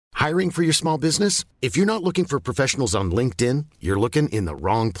Hiring for your small business? If you're not looking for professionals on LinkedIn, you're looking in the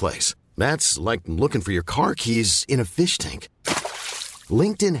wrong place. That's like looking for your car keys in a fish tank.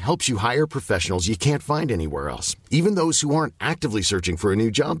 LinkedIn helps you hire professionals you can't find anywhere else, even those who aren't actively searching for a new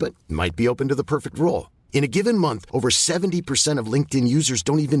job but might be open to the perfect role. In a given month, over 70% of LinkedIn users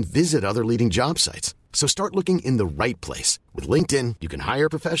don't even visit other leading job sites. So start looking in the right place. With LinkedIn, you can hire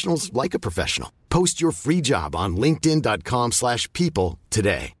professionals like a professional. Post your free job on linkedin.com/people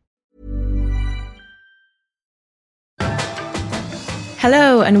today.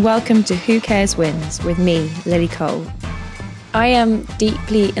 Hello and welcome to Who Cares Wins with me, Lily Cole. I am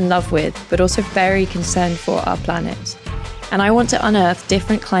deeply in love with, but also very concerned for our planet. And I want to unearth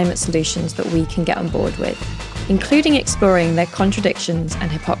different climate solutions that we can get on board with, including exploring their contradictions and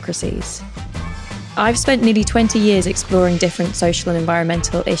hypocrisies. I've spent nearly 20 years exploring different social and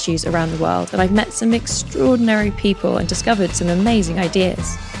environmental issues around the world, and I've met some extraordinary people and discovered some amazing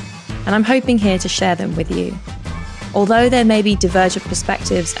ideas. And I'm hoping here to share them with you. Although there may be divergent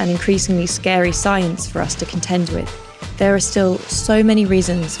perspectives and increasingly scary science for us to contend with, there are still so many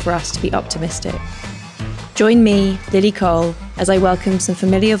reasons for us to be optimistic. Join me, Lily Cole, as I welcome some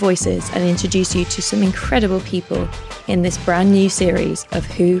familiar voices and introduce you to some incredible people in this brand new series of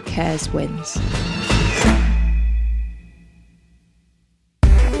Who Cares Wins.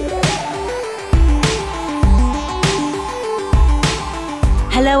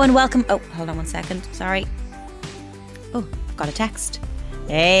 Hello and welcome. Oh, hold on one second. Sorry. Oh, I've got a text.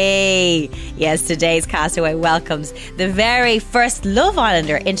 Hey, yes, today's Castaway welcomes the very first Love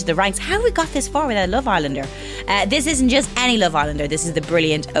Islander into the ranks. How we got this far without a Love Islander? This isn't just any Love Islander. This is the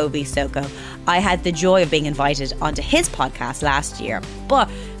brilliant Ovie Soko. I had the joy of being invited onto his podcast last year, but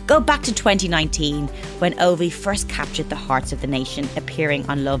go back to 2019 when Ovie first captured the hearts of the nation appearing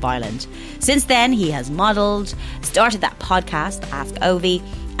on Love Island. Since then, he has modelled, started that podcast, Ask Ovie,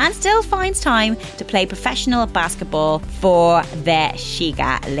 and still finds time to play professional basketball for the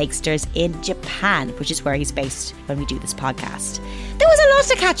Shiga Lakesters in Japan, which is where he's based when we do this podcast. There was a lot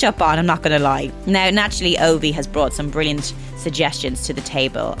to catch up on, I'm not going to lie. Now, naturally, Ovie has brought some brilliant suggestions to the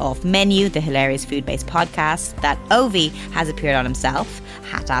table of Menu, the hilarious food-based podcast that Ovie has appeared on himself.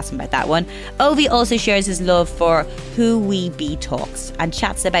 Had to ask him about that one. Ovie also shares his love for Who We Be Talks and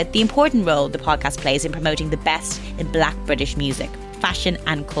chats about the important role the podcast plays in promoting the best in Black British music, fashion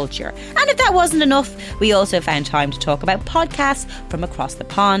and culture. And if that wasn't enough, we also found time to talk about podcasts from across the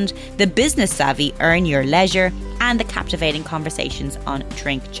pond, the business savvy Earn Your Leisure, and the captivating conversations on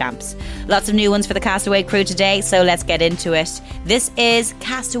Drink Champs. Lots of new ones for the Castaway crew today, so let's get into it. This is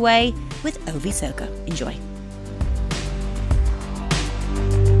Castaway with Ovie Soko. Enjoy.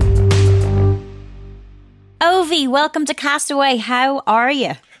 Ovie, welcome to Castaway. How are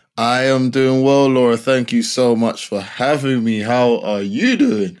you? I am doing well, Laura. Thank you so much for having me. How are you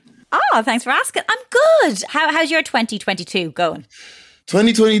doing? Oh, thanks for asking. I'm good. How's your 2022 going?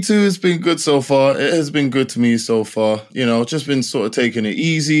 2022 has been good so far. It has been good to me so far. You know, just been sort of taking it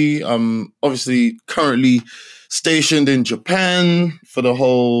easy. I'm obviously currently stationed in Japan for the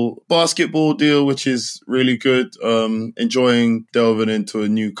whole basketball deal, which is really good. Enjoying delving into a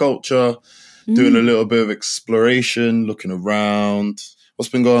new culture, doing a little bit of exploration, looking around. What's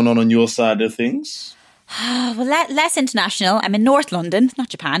been going on your side of things? Well, less international. I'm in North London, not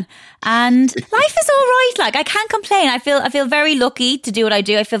Japan, and life is all right. Like, I can't complain. I feel very lucky to do what I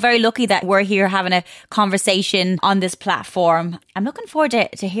do. I feel very lucky that we're here having a conversation on this platform. I'm looking forward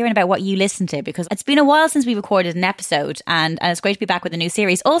to hearing about what you listen to, because it's been a while since we recorded an episode, and it's great to be back with a new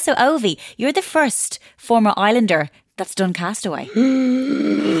series. Also, Ovie, you're the first former Islander that's done Castaway.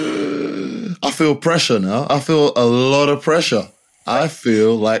 I feel pressure now. I feel a lot of pressure. I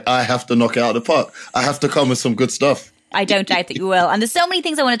feel like I have to knock it out of the park. I have to come with some good stuff. I don't doubt that you will. And there's so many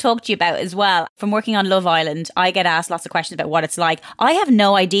things I want to talk to you about as well. From working on Love Island, I get asked lots of questions about what it's like. I have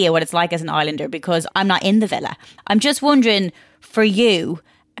no idea what it's like as an Islander because I'm not in the villa. I'm just wondering, for you,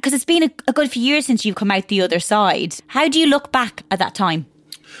 because it's been a good few years since you've come out the other side, how do you look back at that time?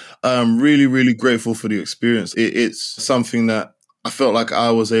 I'm really, really grateful for the experience. It's something that I felt like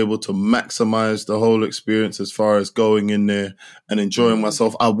I was able to maximize the whole experience as far as going in there and enjoying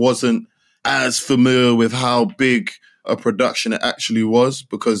myself. I wasn't as familiar with how big a production it actually was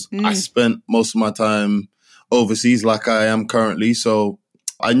because I spent most of my time overseas like I am currently. So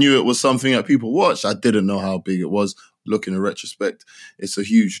I knew it was something that people watched. I didn't know how big it was. Looking in retrospect, it's a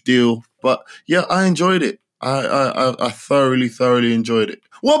huge deal. But yeah, I enjoyed it. I thoroughly enjoyed it.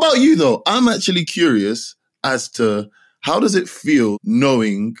 What about you though? I'm actually curious as to how does it feel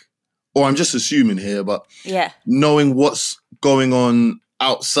knowing, or I'm just assuming here, but knowing what's going on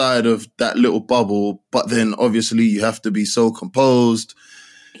outside of that little bubble, but then obviously you have to be so composed.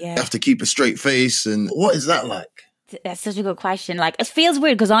 Yeah. You have to keep a straight face. And what is that like? That's such a good question. Like, it feels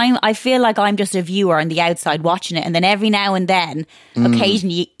weird because I feel like I'm just a viewer on the outside watching it, and then every now and then,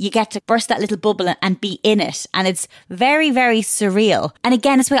 occasionally, you get to burst that little bubble and be in it, and it's very, very surreal. And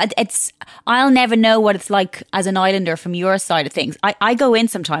again, it's I'll never know what it's like as an Islander from your side of things. I go in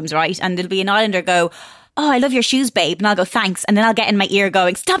sometimes, right, and there'll be an Islander go, "Oh, I love your shoes, babe," and I'll go, "Thanks," and then I'll get in my ear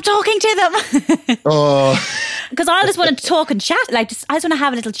going, "Stop talking to them." Oh. Because I just want to talk and chat. I just want to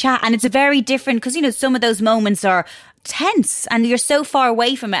have a little chat. And it's a very different, because, some of those moments are tense and you're so far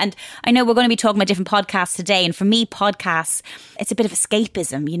away from it. And I know we're going to be talking about different podcasts today. And for me, podcasts, it's a bit of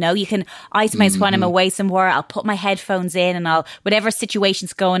escapism. You can itemize when I'm away somewhere. I'll put my headphones in and whatever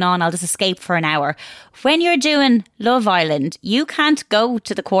situation's going on, I'll just escape for an hour. When you're doing Love Island, you can't go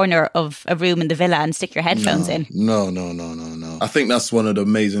to the corner of a room in the villa and stick your headphones in. No. I think that's one of the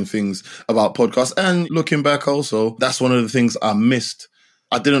amazing things about podcasts. And looking back also, that's one of the things I missed.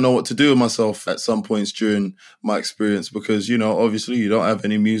 I didn't know what to do with myself at some points during my experience because, obviously you don't have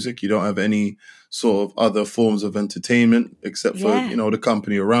any music, you don't have any sort of other forms of entertainment except for, the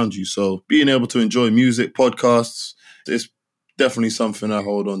company around you. So being able to enjoy music, podcasts, is definitely something I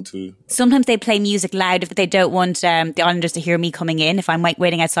hold on to. Sometimes they play music loud if they don't want the Islanders to hear me coming in, if I'm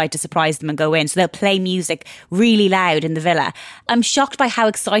waiting outside to surprise them and go in. So they'll play music really loud in the villa. I'm shocked by how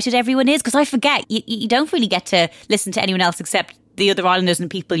excited everyone is because I forget you don't really get to listen to anyone else except the other Islanders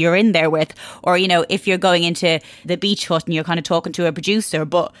and people you're in there with, or if you're going into the beach hut and you're kind of talking to a producer,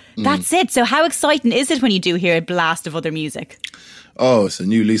 but that's it. So how exciting is it when you do hear a blast of other music? Oh, it's a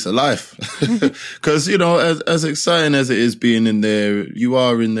new lease of life. Because, as exciting as it is being in there, you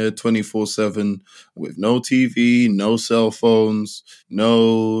are in there 24/7 with no TV, no cell phones,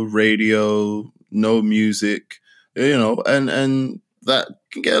 no radio, no music, and that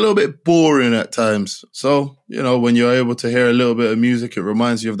can get a little bit boring at times. So, when you're able to hear a little bit of music, it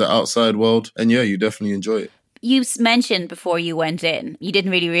reminds you of the outside world. And yeah, you definitely enjoy it. You mentioned before you went in, you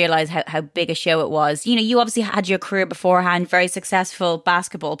didn't really realise how big a show it was. You obviously had your career beforehand, very successful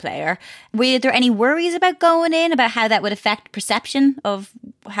basketball player. Were there any worries about going in, about how that would affect perception of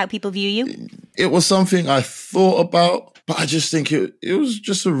how people view you? It was something I thought about, but I just think it was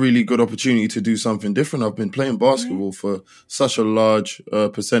just a really good opportunity to do something different. I've been playing basketball for such a large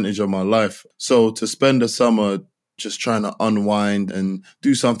percentage of my life. So to spend a summer just trying to unwind and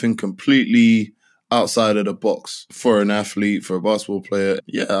do something completely outside of the box for an athlete, for a basketball player.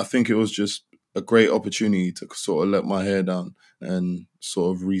 Yeah, I think it was just a great opportunity to sort of let my hair down and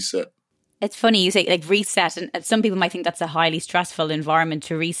sort of reset. It's funny you say like reset, and some people might think that's a highly stressful environment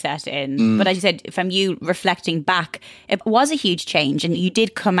to reset in. But as you said, from you reflecting back, it was a huge change, and you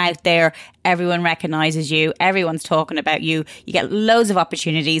did come out there. Everyone recognises you. Everyone's talking about you. You get loads of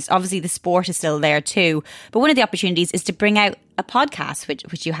opportunities. Obviously, the sport is still there too. But one of the opportunities is to bring out a podcast,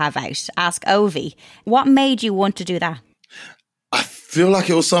 which you have out, Ask Ovi. What made you want to do that? I feel like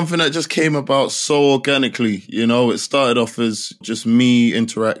it was something that just came about so organically. It started off as just me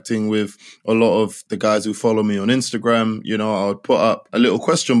interacting with a lot of the guys who follow me on Instagram. I would put up a little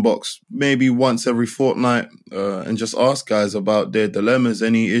question box maybe once every fortnight and just ask guys about their dilemmas,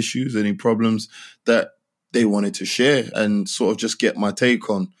 any issues, any problems that they wanted to share and sort of just get my take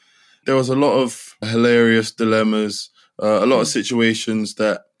on. There was a lot of hilarious dilemmas, a lot of situations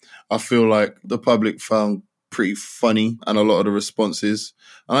that I feel like the public found pretty funny, and a lot of the responses.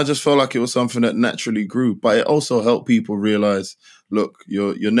 And I just felt like it was something that naturally grew, but it also helped people realize, look,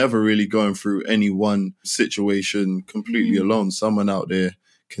 you're never really going through any one situation completely alone. Someone out there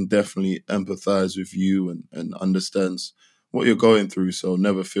can definitely empathize with you and understands what you're going through. So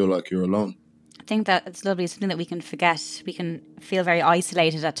never feel like you're alone. I think that it's lovely. It's something that we can forget. We can feel very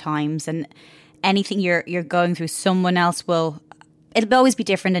isolated at times, and anything you're going through, someone else will. It'll always be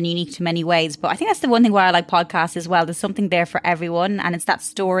different and unique to many ways. But I think that's the one thing why I like podcasts as well. There's something there for everyone. And it's that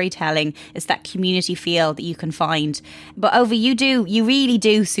storytelling. It's that community feel that you can find. But Ovi, you really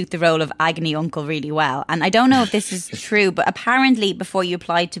do suit the role of agony uncle really well. And I don't know if this is true, but apparently before you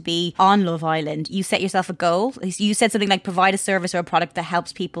applied to be on Love Island, you set yourself a goal. You said something like provide a service or a product that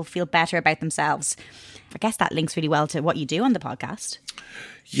helps people feel better about themselves. I guess that links really well to what you do on the podcast.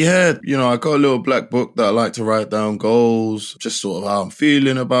 Yeah, I got a little black book that I like to write down goals, just sort of how I'm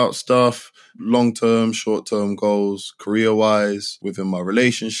feeling about stuff, long-term, short-term goals, career-wise, within my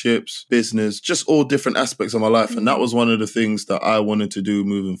relationships, business, just all different aspects of my life. And that was one of the things that I wanted to do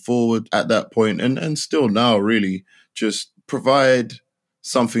moving forward at that point, and still now really, just provide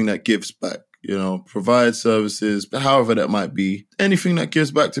something that gives back. provide services, however that might be. Anything that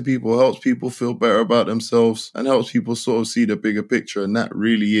gives back to people helps people feel better about themselves and helps people sort of see the bigger picture. And that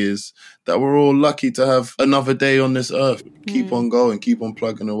really is that we're all lucky to have another day on this earth. Keep on going, keep on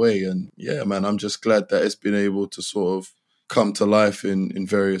plugging away. And yeah, man, I'm just glad that it's been able to sort of come to life in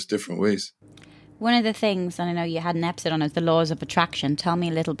various different ways. One of the things, and I know you had an episode on it, the laws of attraction. Tell me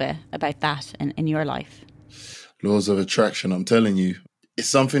a little bit about that in your life. Laws of attraction, I'm telling you, it's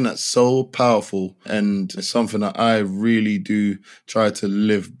something that's so powerful, and it's something that I really do try to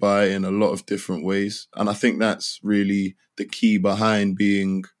live by in a lot of different ways. And I think that's really the key behind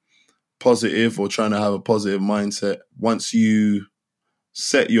being positive or trying to have a positive mindset. Once you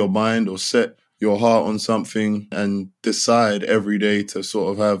set your mind or set your heart on something and decide every day to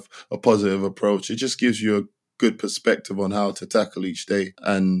sort of have a positive approach, it just gives you a good perspective on how to tackle each day.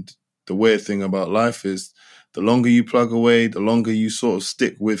 And the weird thing about life is the longer you plug away, the longer you sort of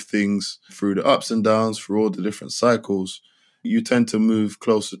stick with things through the ups and downs, through all the different cycles, you tend to move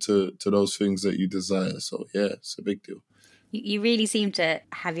closer to those things that you desire. So yeah, it's a big deal. You really seem to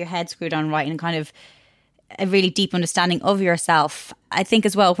have your head screwed on right and kind of a really deep understanding of yourself. I think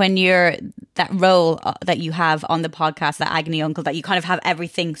as well, when you're that role that you have on the podcast, that agony uncle, that you kind of have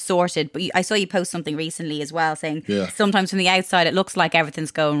everything sorted. But I saw you post something recently as well saying sometimes from the outside it looks like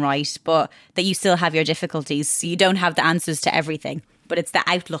everything's going right, but that you still have your difficulties. So you don't have the answers to everything, but it's the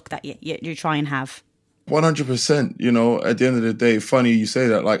outlook that you try and have. 100%. At the end of the day, funny you say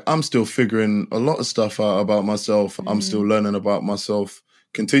that. Like, I'm still figuring a lot of stuff out about myself. I'm still learning about myself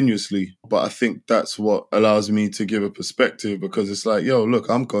continuously. But I think that's what allows me to give a perspective, because it's like, yo, look,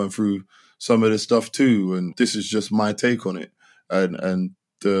 I'm going through some of this stuff too, and this is just my take on it. And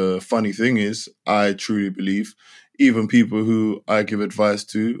the funny thing is, I truly believe even people who I give advice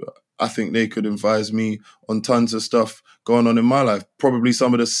to, I think they could advise me on tons of stuff going on in my life. Probably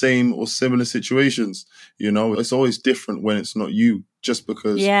some of the same or similar situations. It's always different when it's not you, just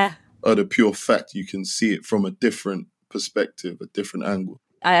because of the pure fact you can see it from a different perspective, a different angle.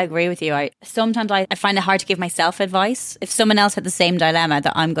 I agree with you. Sometimes I find it hard to give myself advice. If someone else had the same dilemma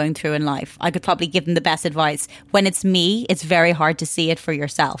that I'm going through in life, I could probably give them the best advice. When it's me, it's very hard to see it for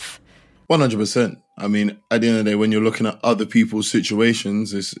yourself. 100%. I mean, at the end of the day, when you're looking at other people's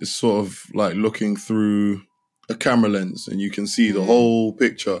situations, it's sort of like looking through a camera lens and you can see the whole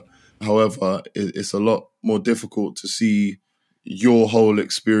picture. However, it's a lot more difficult to see your whole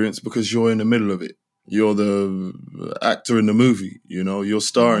experience because you're in the middle of it. You're the actor in the movie, you're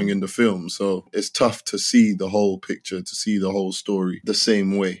starring in the film. So it's tough to see the whole picture, to see the whole story the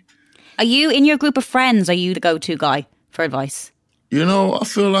same way. Are you, in your group of friends, are you the go-to guy for advice? I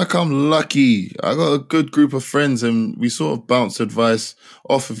feel like I'm lucky. I got a good group of friends and we sort of bounce advice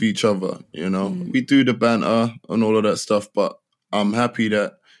off of each other, We do the banter and all of that stuff, but I'm happy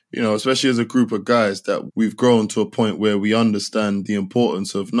that, especially as a group of guys, that we've grown to a point where we understand the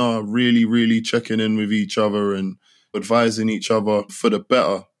importance of really, really checking in with each other and advising each other for the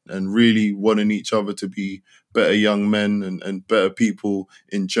better and really wanting each other to be better young men and better people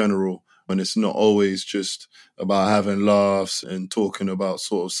in general. And it's not always just about having laughs and talking about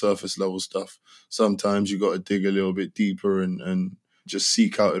sort of surface level stuff. Sometimes you got to dig a little bit deeper and just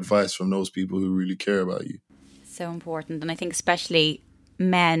seek out advice from those people who really care about you. So important. And I think especially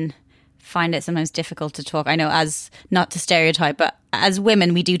men find it sometimes difficult to talk. I know, as not to stereotype, but as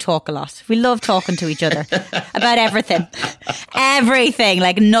women, we do talk a lot. We love talking to each other about everything. Everything.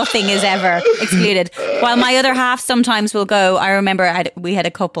 Like nothing is ever excluded. While my other half sometimes will go, I remember we had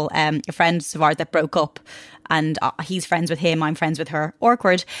a couple, a friend of ours that broke up. And he's friends with him, I'm friends with her.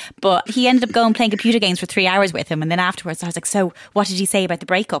 Awkward. But he ended up going playing computer games for 3 hours with him. And then afterwards I was like, so what did he say about the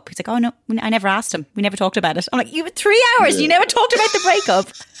breakup? He's like, oh no, I never asked him. We never talked about it. I'm like, you had 3 hours, you never talked about the breakup.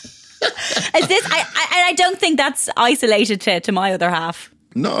 I don't think that's isolated to my other half.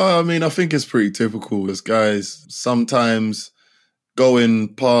 No, I mean, I think it's pretty typical as guys. Sometimes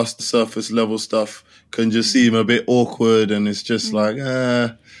going past surface level stuff can just seem a bit awkward and it's just like,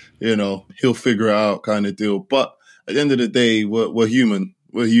 he'll figure it out kind of deal. But at the end of the day, we're human.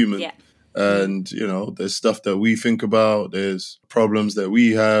 We're human. Yeah. And, there's stuff that we think about. There's problems that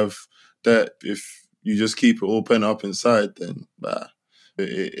we have that if you just keep it all pent up inside, then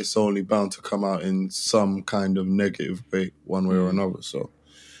it's only bound to come out in some kind of negative way, one way or another. So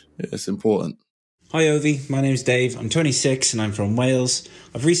it's important. Hi Ovi, my name's Dave. I'm 26 and I'm from Wales.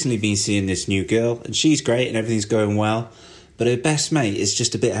 I've recently been seeing this new girl and she's great and everything's going well. But her best mate is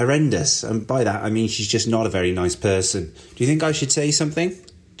just a bit horrendous. And by that, I mean she's just not a very nice person. Do you think I should say something?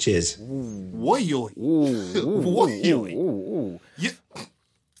 Cheers. What? You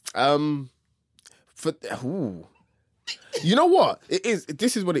know what?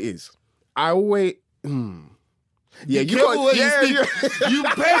 This is what it is. I always... Yeah, you Careful what got, you speak. You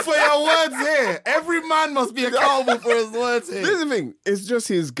pay for your words here. Every man must be accountable for his words here. This is the thing. It's just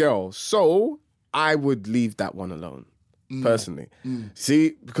his girl. So I would leave that one alone, personally.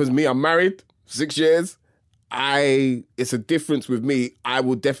 See, because me, I'm married, 6 years. It's a difference with me. I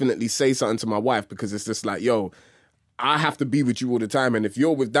will definitely say something to my wife because it's just like, yo, I have to be with you all the time. And if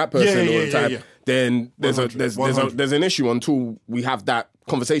you're with that person all the time, then there's an issue until we have that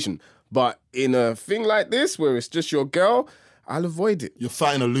conversation. But in a thing like this, where it's just your girl, I'll avoid it. You're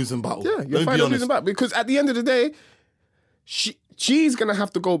fighting a losing battle. Yeah, you're fighting a losing battle. Because at the end of the day, she's going to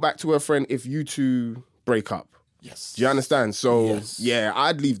have to go back to her friend if you two break up. Yes. Do you understand? So, yeah,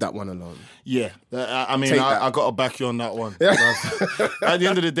 I'd leave that one alone. Yeah. I mean, I got to back you on that one. At the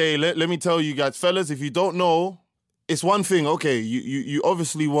end of the day, let me tell you guys, fellas, if you don't know, it's one thing. Okay, you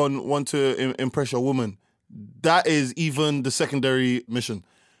obviously want to impress your woman. That is even the secondary mission.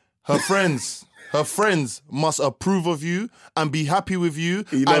 Her friends must approve of you and be happy with you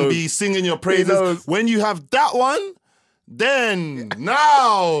and be singing your praises. When you have that one, then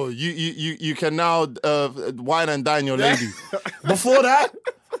now you can now wine and dine your lady. Before that,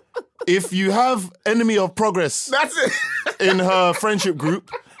 if you have enemy of progress, that's it, in her friendship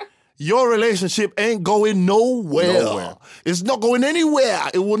group, your relationship ain't going nowhere. It's not going anywhere.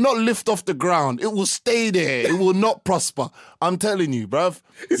 It will not lift off the ground. It will stay there. It will not prosper. I'm telling you, bruv.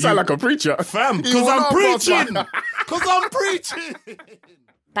 You sound like a preacher. Fam, because I'm preaching. Because I'm preaching.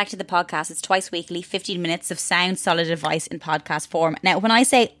 Back to the podcast. It's twice weekly, 15 minutes of sound, solid advice in podcast form. Now, when I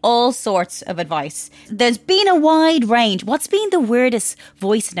say all sorts of advice, there's been a wide range. What's been the weirdest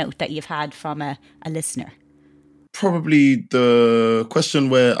voice note that you've had from a listener? Probably the question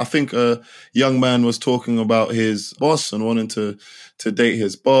where I think a young man was talking about his boss and wanting to date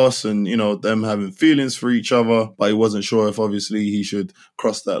his boss and, you know, them having feelings for each other, but he wasn't sure if obviously he should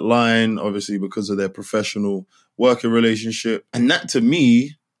cross that line, obviously because of their professional working relationship. And that to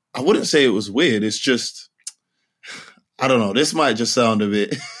me, I wouldn't say it was weird. It's just, I don't know, this might just sound a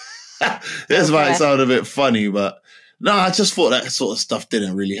bit, might sound a bit funny, but no, I just thought that sort of stuff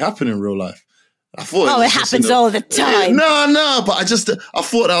didn't really happen in real life. I thought it happens all the time. No, but I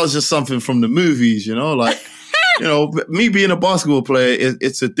thought that was just something from the movies, you know, like, you know, me being a basketball player,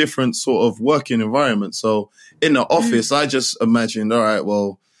 it's a different sort of working environment. So in the office, I just imagined, all right,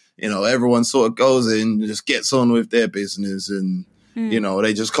 well, you know, everyone sort of goes in and just gets on with their business and, you know,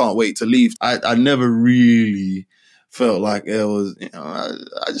 they just can't wait to leave. I never really felt like it was, you know,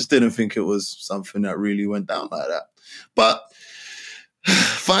 I just didn't think it was something that really went down like that. But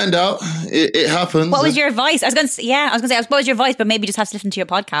find out. It happens. What was your advice? I was going to say, what was your advice? But maybe just have to listen to your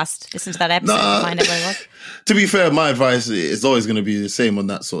podcast, listen to that episode and find out what it was. To be fair, my advice is always going to be the same on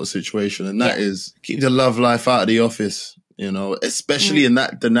that sort of situation. And that is keep the love life out of the office, you know, especially in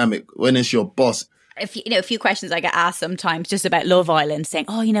that dynamic when it's your boss. A few questions I get asked sometimes just about Love Island, saying,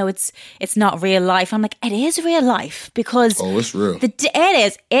 "Oh, you know, it's not real life." I'm like, it is real life because it's real.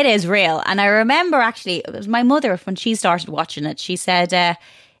 It is real. And I remember actually, it was my mother when she started watching it. She said,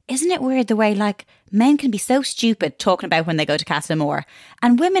 "Isn't it weird the way like men can be so stupid talking about when they go to Castlemore,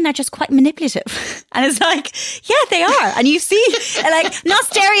 and women are just quite manipulative?" And it's like, yeah, they are. And you see, like, not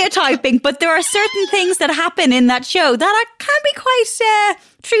stereotyping, but there are certain things that happen in that show that can be quite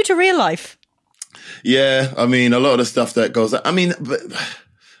true to real life. Yeah, I mean, a lot of the stuff that goes, but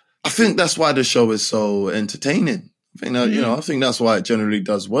I think that's why the show is so entertaining. I think that, you know, I think that's why it generally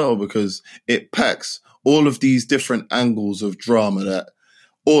does well, because it packs all of these different angles of drama that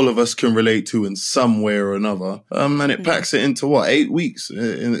all of us can relate to in some way or another. And it packs it into 8 weeks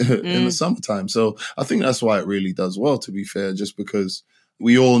in the summertime. So I think that's why it really does well, to be fair, just because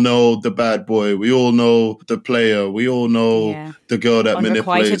we all know the bad boy. We all know the player. We all know the girl that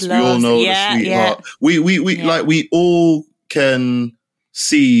manipulates. We all know the sweetheart. We all can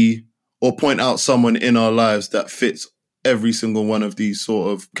see or point out someone in our lives that fits every single one of these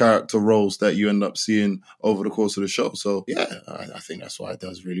sort of character roles that you end up seeing over the course of the show. So yeah, I think that's why it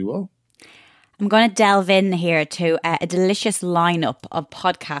does really well. I'm going to delve in here to a delicious lineup of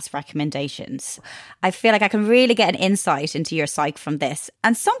podcast recommendations. I feel like I can really get an insight into your psyche from this.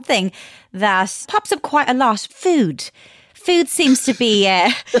 And something that pops up quite a lot, food. Food seems to be a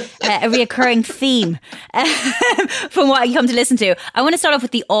reoccurring theme from what I come to listen to. I want to start off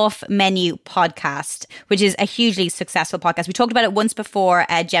with the Off Menu podcast, which is a hugely successful podcast. We talked about it once before.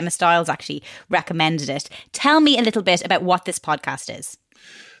 Gemma Stiles actually recommended it. Tell me a little bit about what this podcast is.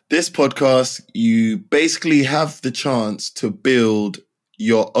 This podcast, you basically have the chance to build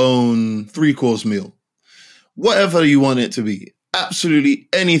your own 3-course meal. Whatever you want it to be. Absolutely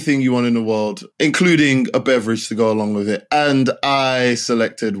anything you want in the world, including a beverage to go along with it. And I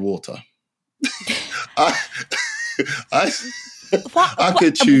selected water. I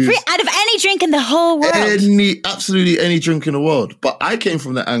could choose out of any drink in the whole world. Absolutely any drink in the world. But I came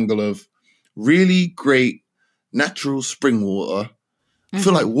from the angle of really great natural spring water. I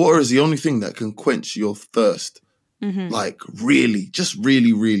feel like water is the only thing that can quench your thirst. Like really, just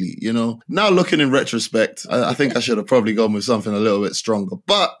really, really, you know. Now looking in retrospect, I think I should have probably gone with something a little bit stronger.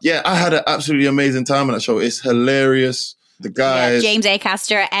 But yeah, I had an absolutely amazing time on that show. It's hilarious. The guys, James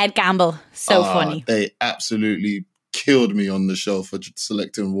Acaster, Ed Gamble, so funny. They absolutely killed me on the show for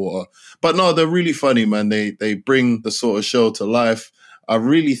selecting water. But no, they're really funny, man. They bring the sort of show to life. I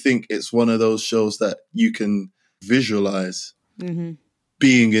really think it's one of those shows that you can visualize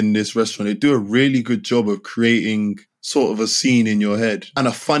being in this restaurant. They do a really good job of creating sort of a scene in your head, and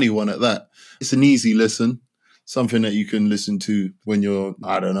a funny one at that. It's an easy listen, something that you can listen to when you're,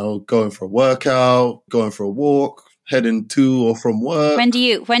 I don't know, going for a workout, going for a walk, heading to or from work. When do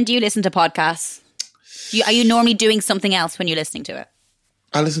you listen to podcasts? Are you normally doing something else when you're listening to it?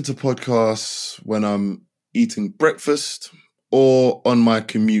 I listen to podcasts when I'm eating breakfast or on my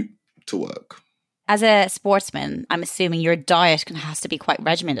commute to work. As a sportsman, I'm assuming your diet has to be quite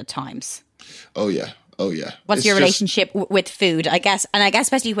regimented at times. Oh, yeah. What's your relationship with food? I guess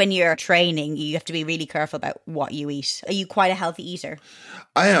especially when you're training, you have to be really careful about what you eat. Are you quite a healthy eater?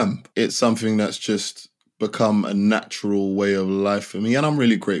 I am. It's something that's just become a natural way of life for me, and I'm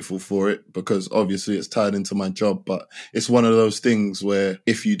really grateful for it because obviously it's tied into my job. But it's one of those things where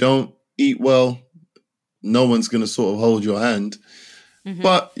if you don't eat well, no one's going to sort of hold your hand,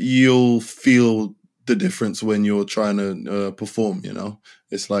 but you'll feel the difference when you're trying to perform, you know.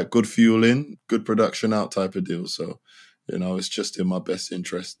 It's like good fuel in, good production out type of deal. So, you know, it's just in my best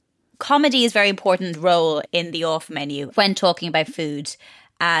interest. Comedy is a very important role in the off menu when talking about food.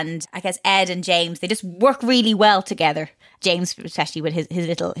 And I guess Ed and James, they just work really well together. James, especially with his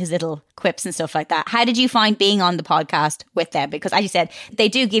little quips and stuff like that. How did you find being on the podcast with them? Because as you said, they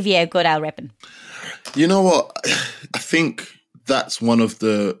do give you a good Al ripping. You know what? I think that's one of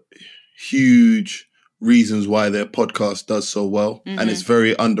the huge reasons why their podcast does so well. And it's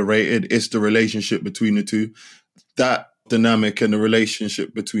very underrated. It's the relationship between the two. That dynamic and the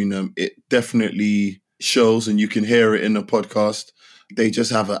relationship between them, it definitely shows, and you can hear it in the podcast. They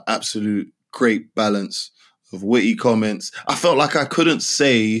just have an absolute great balance of witty comments. I felt like I couldn't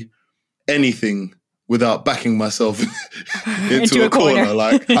say anything without backing myself into a corner.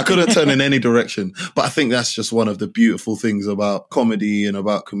 Like I couldn't turn in any direction. But I think that's just one of the beautiful things about comedy and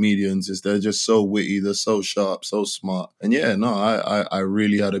about comedians is they're just so witty, they're so sharp, so smart. And yeah, no, I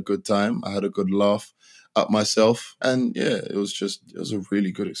really had a good time. I had a good laugh at myself. And yeah, it was a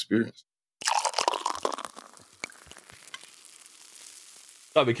really good experience.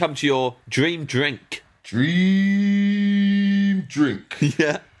 So we come to your dream drink. Dream drink.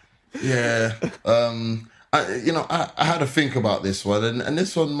 Yeah. Yeah. I had to think about this one, and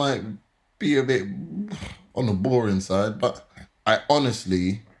this one might be a bit on the boring side, but I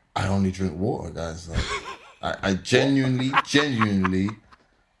only drink water, guys. Like, I genuinely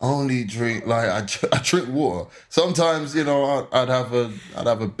only drink, like, I drink water. Sometimes, you know, I'd have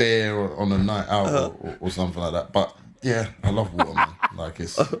a beer on a night out or something like that, but yeah, I love water, man. Like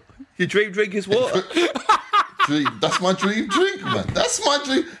it's your dream drink is water. That's my dream drink, man. That's my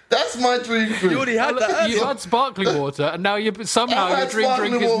dream drink. You already had that. You had sparkling water, and now somehow your dream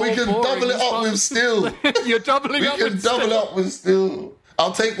drink is more We can double it up with still. You're doubling up with still. We can double up with still.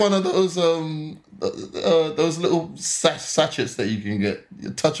 I'll take one of those little sachets that you can get. A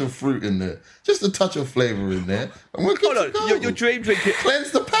touch of fruit in there, just a touch of flavour in there, and we're good to go. Your dream drink is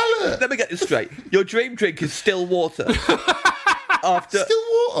cleanse the palate. Let me get this straight. Your dream drink is still water.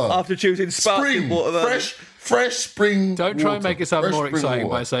 After choosing sparkling water, fresh spring. Don't try and make it sound more exciting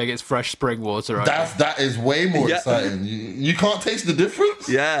by saying it's fresh spring water. Right? That is way more exciting. You can't taste the difference.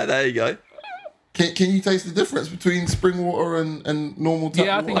 Yeah, there you go. Can you taste the difference between spring water and normal tap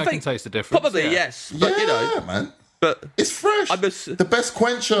water? I think I can taste the difference. Probably, yes. But, you know, man. But it's fresh. The best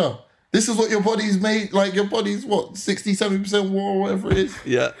quencher. This is what your body's made. Like, your body's, 60, 70% water or whatever it is?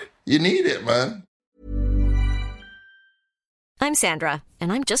 Yeah. You need it, man. I'm Sandra,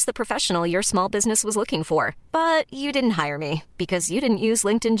 and I'm just the professional your small business was looking for. But you didn't hire me because you didn't use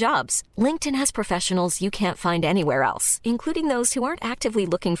LinkedIn Jobs. LinkedIn has professionals you can't find anywhere else, including those who aren't actively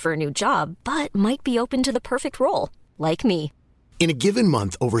looking for a new job, but might be open to the perfect role, like me. In a given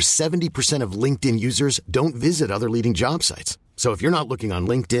month, over 70% of LinkedIn users don't visit other leading job sites. So if you're not looking on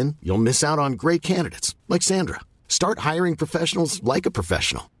LinkedIn, you'll miss out on great candidates like Sandra. Start hiring professionals like a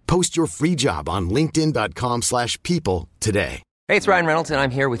professional. Post your free job on linkedin.com/people today. Hey, it's Ryan Reynolds, and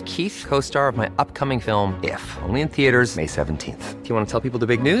I'm here with Keith, co-star of my upcoming film, If, only in theaters May 17th. Do you want to tell people the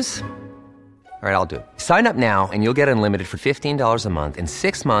big news? All right, I'll do it. Sign up now and you'll get unlimited for $15 a month and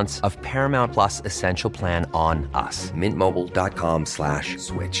 6 months of Paramount Plus Essential Plan on us.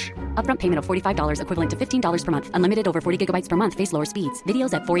 MintMobile.com/switch. Upfront payment of $45 equivalent to $15 per month. Unlimited over 40 gigabytes per month. Face lower speeds.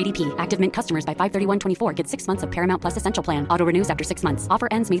 Videos at 480p. Active Mint customers by 531.24 get 6 months of Paramount Plus Essential Plan. Auto renews after 6 months. Offer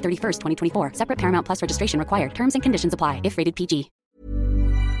ends May 31st, 2024. Separate Paramount Plus registration required. Terms and conditions apply if rated PG.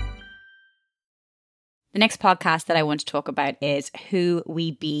 The next podcast that I want to talk about is Who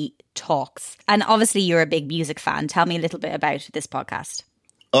We Be Talks. And obviously you're a big music fan. Tell me a little bit about this podcast.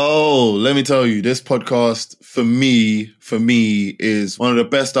 Oh, let me tell you, this podcast for me is one of the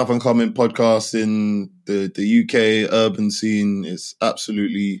best up and coming podcasts in the UK urban scene. It's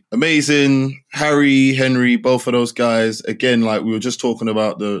absolutely amazing. Harry, Henry, both of those guys, again, like we were just talking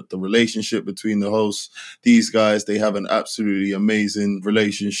about the relationship between the hosts. These guys, they have an absolutely amazing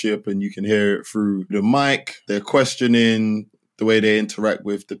relationship, and you can hear it through the mic, their questioning, the way they interact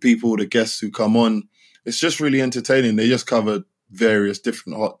with the people, the guests who come on. It's just really entertaining. They just covered various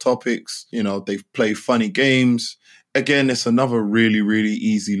different hot topics. You know, they play funny games. Again, it's another really, really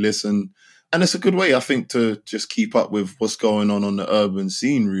easy listen. And it's a good way, I think, to just keep up with what's going on the urban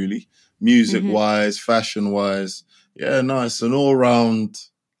scene, really. Music-wise, fashion-wise. Yeah, no, it's an all-round,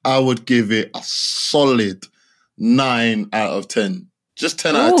 I would give it a solid 9 out of 10. Just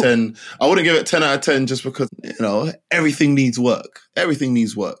 10 out of 10. I wouldn't give it 10 out of 10 just because, you know, everything needs work. Everything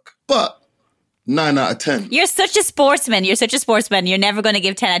needs work. But 9 out of 10. You're such a sportsman. You're never going to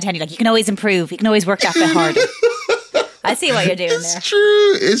give 10 out of 10. You're like, you can always improve. You can always work that bit harder. I see what you're doing there.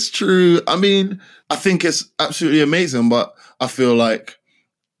 It's true. I mean, I think it's absolutely amazing, but I feel like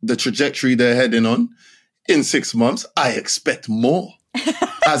the trajectory they're heading on, in 6 months, I expect more.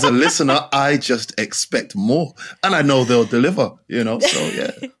 As a listener, I just expect more. And I know they'll deliver, you know, so yeah.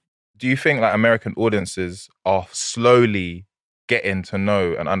 Do you think like American audiences are slowly getting to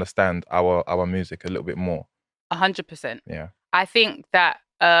know and understand our music a little bit more? 100%. Yeah. I think that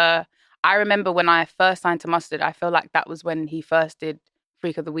I remember when I first signed to Mustard, I feel like that was when he first did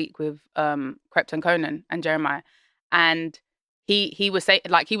Freak of the Week with Krypton Conan and Jeremiah. And he was saying,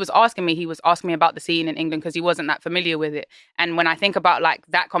 like, he was asking me about the scene in England because he wasn't that familiar with it. And when I think about like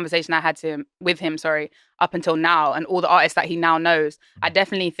that conversation I had with him, up until now, and all the artists that he now knows, I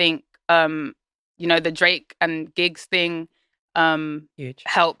definitely think you know, the Drake and Giggs thing huge.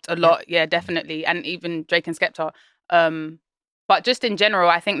 Helped a lot. Yeah, definitely. And even Drake and Skepta. But just in general,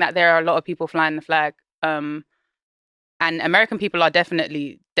 I think that there are a lot of people flying the flag. And American people are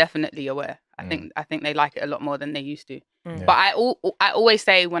definitely aware. I think they like it a lot more than they used to. Yeah. But I always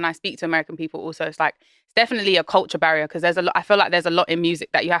say when I speak to American people also, it's like, it's definitely a culture barrier because I feel like there's a lot in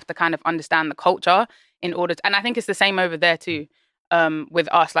music that you have to kind of understand the culture in order to, and I think it's the same over there too. With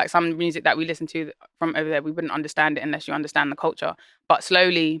us, like some music that we listen to from over there, we wouldn't understand it unless you understand the culture. But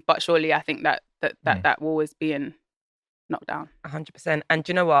slowly but surely, I think that will always be in knocked down. 100%. And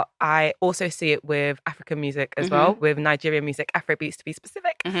do you know what? I also see it with African music as well, with Nigerian music, Afrobeats to be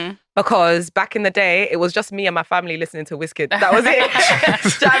specific. Because back in the day, it was just me and my family listening to Wizkid. That was it.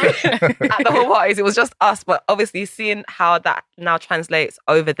 Do you know what I mean? At the whole parties, it was just us. But obviously, seeing how that now translates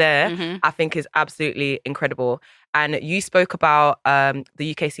over there, I think is absolutely incredible. And you spoke about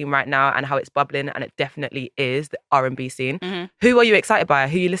the UK scene right now and how it's bubbling, and it definitely is, the R&B scene. Who are you excited by?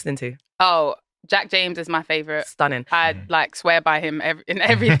 Who are you listening to? Oh, Jack James is my favourite. Stunning. I like swear by him in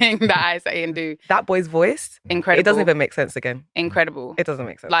everything that I say and do. That boy's voice, incredible. It doesn't even make sense again. Incredible. It doesn't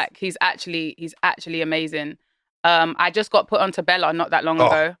make sense. Like he's actually amazing. I just got put onto Bella not that long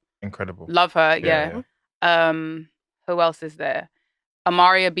ago. Incredible. Love her. Yeah. Who else is there?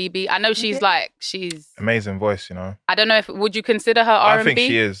 Amaria Bibi. I know she's amazing voice, you know. I don't know would you consider her R&B? I think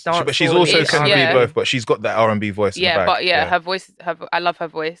she is. But she's also can be both, but she's got that R&B voice in the back. But her voice, I love her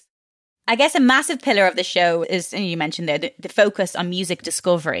voice. I guess a massive pillar of the show is, and you mentioned there, the focus on music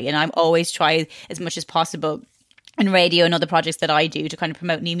discovery. And I'm always try as much as possible in radio and other projects that I do to kind of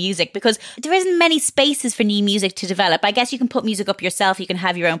promote new music, because there isn't many spaces for new music to develop. I guess you can put music up yourself, you can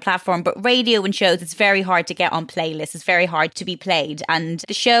have your own platform, but radio and shows, it's very hard to get on playlists. It's very hard to be played. And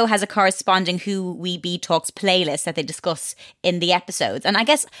the show has a corresponding Who We Be Talks playlist that they discuss in the episodes. And I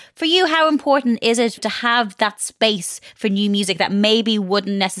guess for you, how important is it to have that space for new music that maybe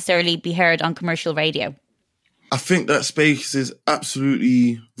wouldn't necessarily be heard on commercial radio? I think that space is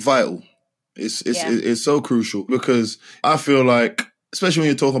absolutely vital. It's so crucial, because I feel like, especially when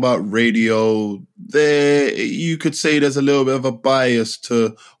you're talking about radio, there you could say there's a little bit of a bias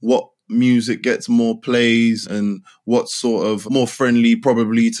to what music gets more plays and what's sort of more friendly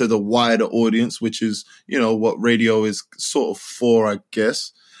probably to the wider audience, which is, you know, what radio is sort of for, I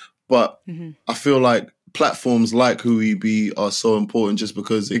guess. But I feel like platforms like Who Be are so important just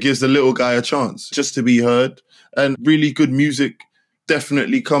because it gives the little guy a chance just to be heard. And really good music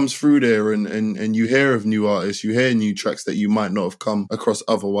definitely comes through there, and you hear of new artists, you hear new tracks that you might not have come across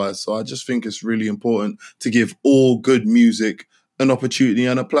otherwise. So I just think it's really important to give all good music an opportunity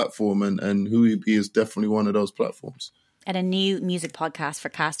and a platform, and Who Be is definitely one of those platforms. And a new music podcast for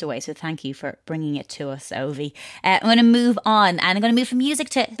Castaway. So thank you for bringing it to us, Ovi. I'm going to move on, and I'm going to move from music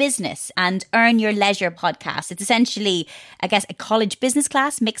to business and Earn Your Leisure podcast. It's essentially, I guess, a college business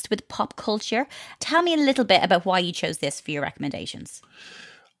class mixed with pop culture. Tell me a little bit about why you chose this for your recommendations.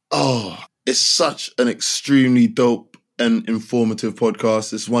 Oh, it's such an extremely dope and informative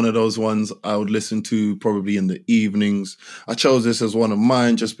podcast. It's one of those ones I would listen to probably in the evenings. I chose this as one of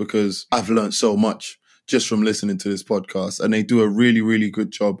mine just because I've learned so much just from listening to this podcast. And they do a really, really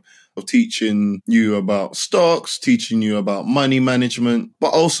good job of teaching you about stocks, teaching you about money management,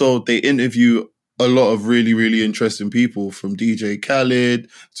 but also they interview a lot of really, really interesting people, from DJ Khaled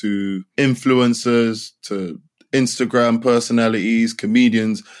to influencers to Instagram personalities,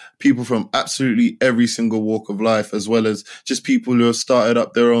 comedians, people from absolutely every single walk of life, as well as just people who have started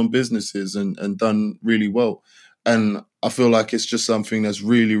up their own businesses and done really well. And I feel like it's just something that's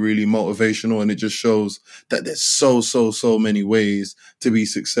really, really motivational, and it just shows that there's so many ways to be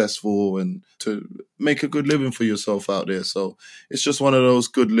successful and to make a good living for yourself out there. So it's just one of those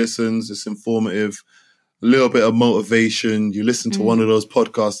good listens. It's informative, a little bit of motivation. You listen to one of those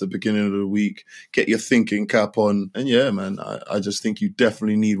podcasts at the beginning of the week, get your thinking cap on. And yeah, man, I just think you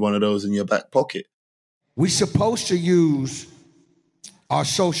definitely need one of those in your back pocket. We're supposed to use our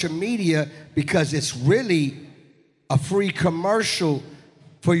social media because it's really a free commercial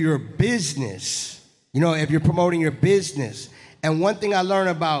for your business. You know, if you're promoting your business. And one thing I learned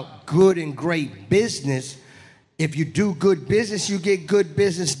about good and great business, if you do good business, you get good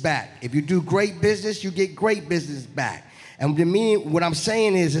business back. If you do great business, you get great business back. And to me, what I'm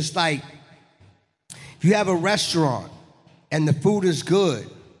saying is, it's like, if you have a restaurant and the food is good,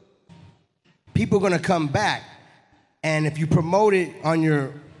 people are gonna come back. And if you promote it on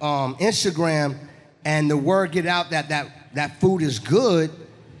your Instagram, and the word get out that food is good,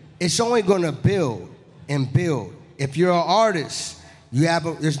 it's only gonna build and build. If you're an artist,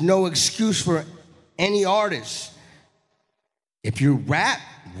 there's no excuse for any artist. If you rap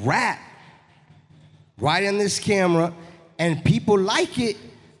right in this camera, and people like it,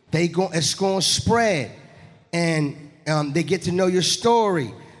 it's gonna spread, and they get to know your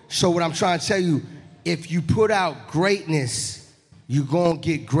story. So what I'm trying to tell you, if you put out greatness, you're gonna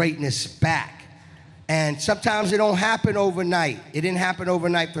get greatness back. And sometimes it don't happen overnight. It didn't happen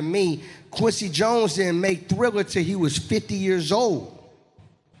overnight for me. Quincy Jones didn't make Thriller till he was 50 years old.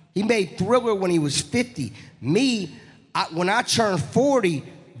 He made Thriller when he was 50. Me, when I turned 40,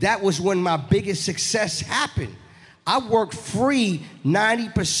 that was when my biggest success happened. I worked free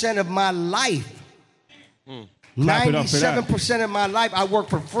 90% of my life. 97% of my life, I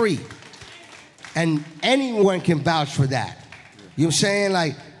worked for free. And anyone can vouch for that. You know what I'm saying?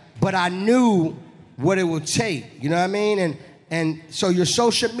 Like, but I knew what it would take, you know what I mean? And so your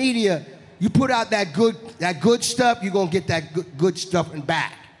social media, you put out that good stuff, you're gonna get that good stuff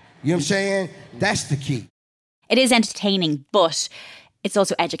back. You know what I'm saying? That's the key. It is entertaining, but it's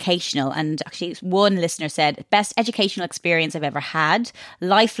also educational. And actually, one listener said, best educational experience I've ever had.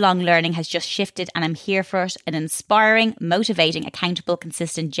 Lifelong learning has just shifted, and I'm here for it. An inspiring, motivating, accountable,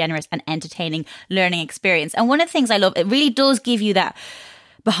 consistent, generous, and entertaining learning experience. And one of the things I love, it really does give you that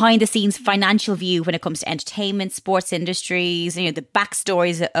behind the scenes financial view when it comes to entertainment, sports industries, you know, the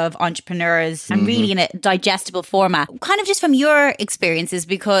backstories of entrepreneurs, and really in a digestible format. Kind of just from your experiences,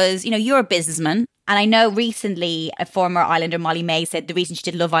 because, you know, you're a businessman. And I know recently a former Islander, Molly May, said the reason she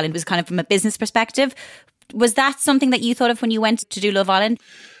did Love Island was kind of from a business perspective. Was that something that you thought of when you went to do Love Island?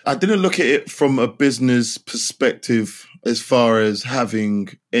 I didn't look at it from a business perspective as far as having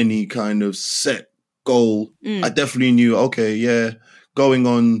any kind of set goal. I definitely knew, okay, yeah, going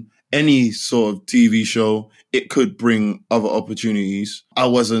on any sort of TV show, it could bring other opportunities. I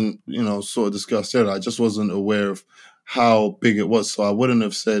wasn't, sort of discussed it. I just wasn't aware of how big it was. So I wouldn't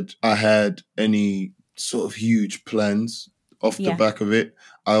have said I had any sort of huge plans off the back of it.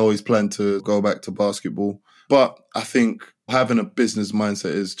 I always planned to go back to basketball. But I think having a business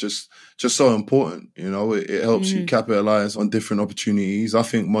mindset is just so important. It helps you capitalize on different opportunities. I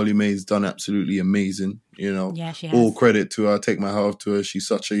think Molly May's done absolutely amazing. Yeah, she has. All credit to her. I take my hat off to her. She's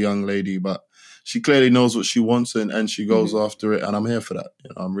such a young lady, but she clearly knows what she wants and she goes after it. And I'm here for that.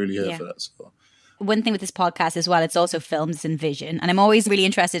 I'm really here for that. So. One thing with this podcast as well, it's also films and vision. And I'm always really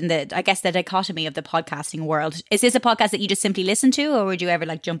interested in the dichotomy of the podcasting world. Is this a podcast that you just simply listen to, or would you ever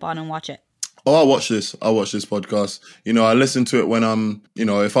jump on and watch it? Oh, I watch this podcast. You know, I listen to it when I'm, you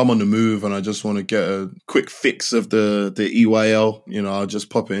know, if I'm on the move and I just want to get a quick fix of the EYL, you know, I'll just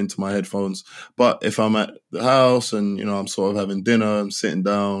pop it into my headphones. But if I'm at the house and, you know, I'm sort of having dinner, I'm sitting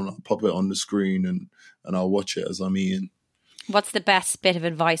down, I'll pop it on the screen and I'll watch it as I'm eating. What's the best bit of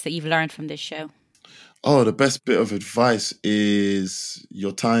advice that you've learned from this show? Oh, the best bit of advice is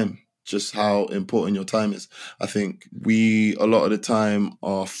your time. Just how important your time is. I think we, a lot of the time,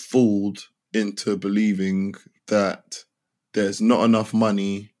 are fooled into believing that there's not enough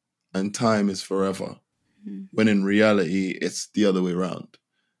money and time is forever. When in reality, it's the other way around.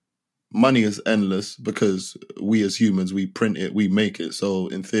 Money is endless because we as humans, we print it, we make it. So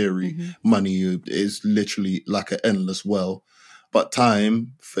in theory, money is literally like an endless well. But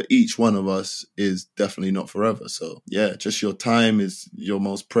time for each one of us is definitely not forever. So yeah, just your time is your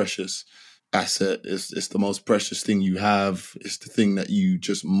most precious asset. It's the most precious thing you have. It's the thing that you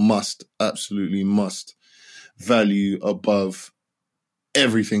just absolutely must value above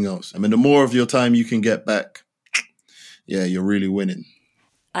everything else. I mean, the more of your time you can get back, yeah, you're really winning.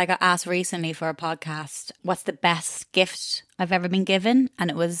 I got asked recently for a podcast, what's the best gift I've ever been given? And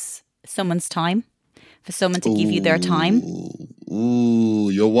it was someone's time. For someone to give you their time. Ooh,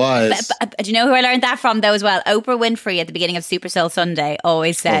 you're wise. But do you know who I learned that from, though, as well? Oprah Winfrey at the beginning of Super Soul Sunday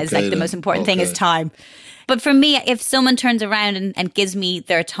always says, the most important thing is time. But for me, if someone turns around and gives me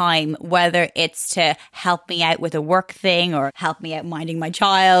their time, whether it's to help me out with a work thing or help me out minding my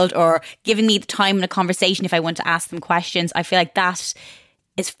child or giving me the time in a conversation if I want to ask them questions, I feel like that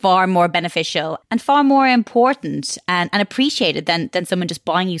is far more beneficial and far more important and appreciated than someone just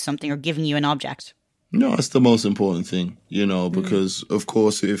buying you something or giving you an object. No, it's the most important thing, you know, because of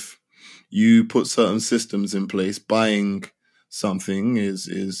course, if you put certain systems in place, buying something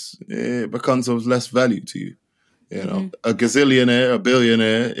it becomes of less value to you. You know, a gazillionaire, a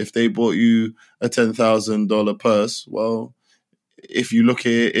billionaire, if they bought you a $10,000 purse, well, if you look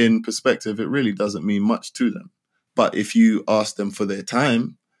at it in perspective, it really doesn't mean much to them. But if you ask them for their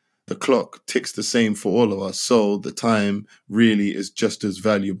time, the clock ticks the same for all of us. So the time really is just as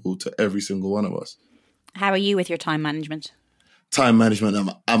valuable to every single one of us. How are you with your time management? Time management,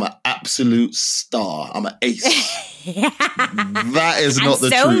 I'm an absolute star. I'm an ace. That is not the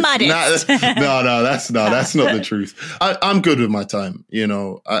so truth. Modest. No, that's not the truth. I'm good with my time. You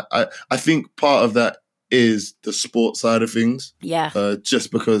know, I think part of that is the sport side of things. Yeah.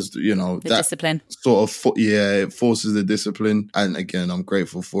 Just because, you know, the that discipline sort of, it forces the discipline. And again, I'm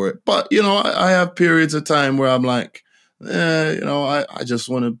grateful for it. But, you know, I have periods of time where I'm like, you know, I just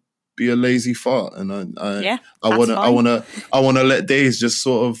want to be a lazy fart, and I want to let days just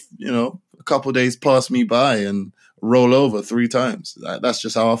sort of, you know, a couple of days pass me by and roll over 3 times. That's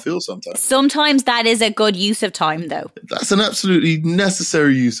just how I feel sometimes. Sometimes that is a good use of time, though. That's an absolutely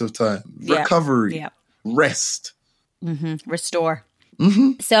necessary use of time. Recovery, rest, restore.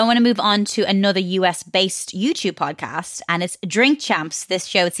 So I want to move on to another US-based YouTube podcast, and it's Drink Champs. This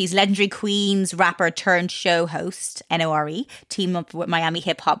show, it sees legendary Queens rapper turned show host, N.O.R.E., team up with Miami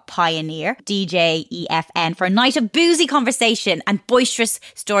hip-hop pioneer, DJ EFN, for a night of boozy conversation and boisterous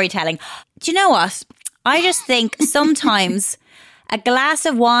storytelling. Do you know what? I just think sometimes a glass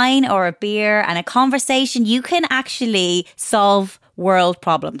of wine or a beer and a conversation, you can actually solve world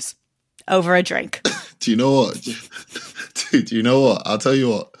problems over a drink. Do you know what? Do you know what? I'll tell you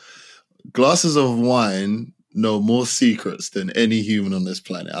what. Glasses of wine know more secrets than any human on this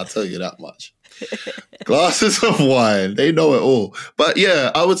planet. I'll tell you that much. Glasses of wine, they know it all. But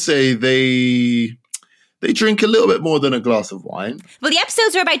yeah, I would say they drink a little bit more than a glass of wine. Well, the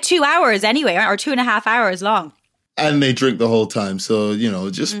episodes are about 2 hours anyway, or 2.5 hours long. And they drink the whole time. So, you know,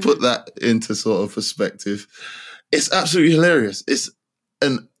 just put that into sort of perspective. It's absolutely hilarious. It's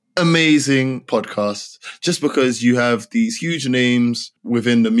an amazing podcast just because you have these huge names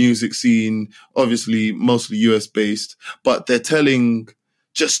within the music scene, obviously mostly US based, but they're telling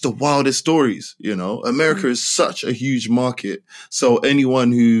just the wildest stories. You know, America is such a huge market. So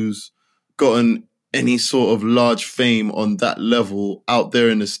anyone who's gotten any sort of large fame on that level out there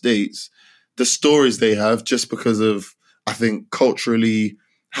in the States, the stories they have, just because of, I think, culturally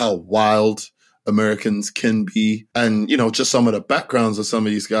how wild Americans can be, and, you know, just some of the backgrounds of some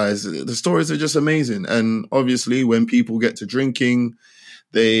of these guys, the stories are just amazing. And obviously when people get to drinking,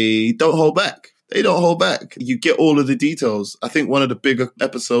 they don't hold back. You get all of the details. I think one of the bigger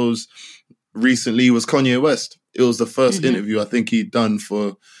episodes recently was Kanye West. It was the first interview I think he'd done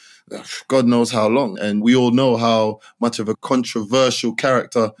for God knows how long. And we all know how much of a controversial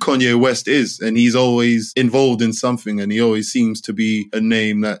character Kanye West is. And he's always involved in something, and he always seems to be a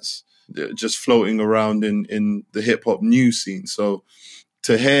name that's just floating around in the hip hop news scene. So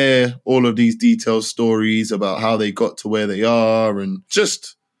to hear all of these detailed stories about how they got to where they are and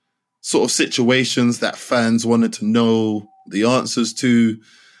just sort of situations that fans wanted to know the answers to,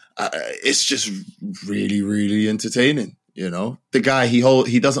 it's just really, really entertaining. You know, the guy,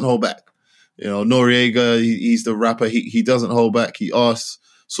 he doesn't hold back. You know, Noriega, he's the rapper. He doesn't hold back. He asks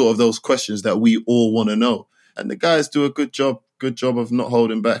sort of those questions that we all want to know. And the guys do a good job of not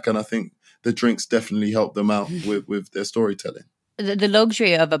holding back. And I think the drinks definitely help them out with their storytelling. The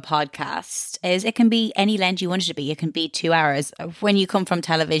luxury of a podcast is it can be any length you want it to be. It can be 2 hours. When you come from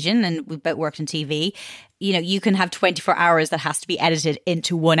television, and we've both worked in TV, you know, you can have 24 hours that has to be edited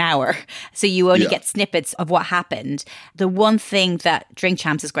into 1 hour. So you only get snippets of what happened. The one thing that Drink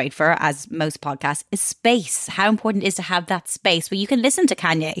Champs is great for, as most podcasts, is space. How important it is to have that space where you can listen to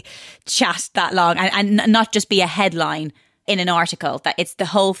Kanye chat that long and not just be a headline in an article, that it's the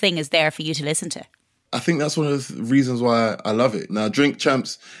whole thing is there for you to listen to. I think that's one of the reasons why I love it. Now, Drink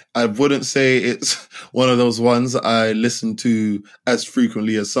Champs, I wouldn't say it's one of those ones I listen to as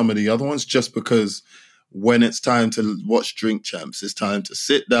frequently as some of the other ones, just because when it's time to watch Drink Champs, it's time to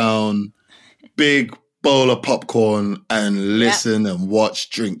sit down, big bowl of popcorn, and listen and watch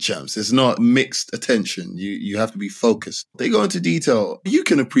Drink Champs. It's not mixed attention. You have to be focused. They go into detail. You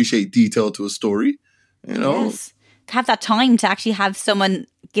can appreciate detail to a story, you know. Yes. Have that time to actually have someone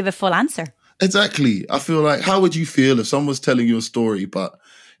give a full answer. Exactly. I feel like, how would you feel if someone was telling you a story, but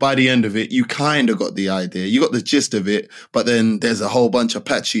by the end of it, you kind of got the idea. You got the gist of it, but then there's a whole bunch of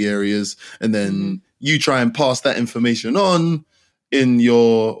patchy areas, and then you try and pass that information on in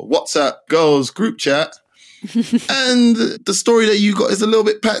your WhatsApp girls group chat, and the story that you got is a little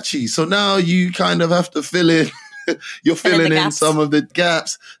bit patchy. So now you kind of have to fill in. You're filling in some of the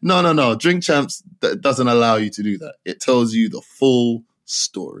gaps. No. Drink Champs doesn't allow you to do that. It tells you the full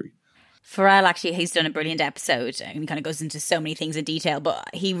story. Pharrell, actually, he's done a brilliant episode and he kind of goes into so many things in detail,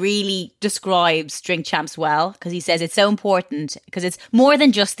 but he really describes Drink Champs well, because he says it's so important because it's more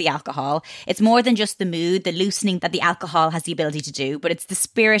than just the alcohol. It's more than just the mood, the loosening that the alcohol has the ability to do, but it's the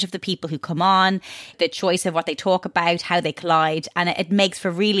spirit of the people who come on, the choice of what they talk about, how they collide, and it makes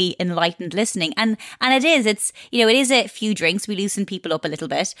for really enlightened listening. And it is a few drinks, we loosen people up a little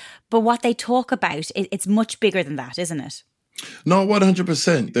bit, but what they talk about, it's much bigger than that, isn't it? No,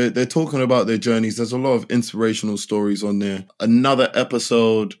 100%. They're talking about their journeys. There's a lot of inspirational stories on there. Another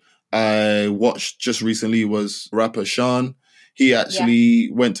episode I watched just recently was rapper Sean. He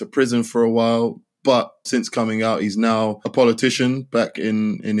actually went to prison for a while, but since coming out, he's now a politician back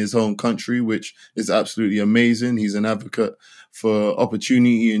in his home country, which is absolutely amazing. He's an advocate for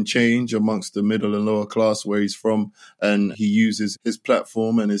opportunity and change amongst the middle and lower class where he's from. And he uses his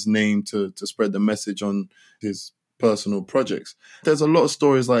platform and his name to spread the message on his personal projects. There's a lot of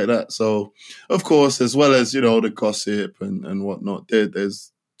stories like that. So, of course, as well as, you know, the gossip and whatnot,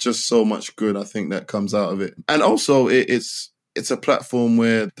 there's just so much good, I think, that comes out of it. And also, it's a platform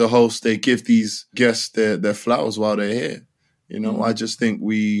where the hosts, they give these guests their flowers while they're here. You know, I just think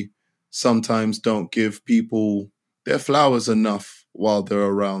we sometimes don't give people their flowers enough while they're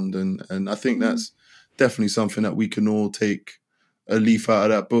around. And I think that's definitely something that we can all take a leaf out of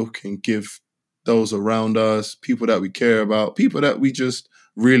that book and give those around us, people that we care about, people that we just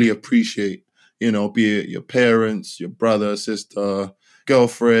really appreciate, you know, be it your parents, your brother, sister,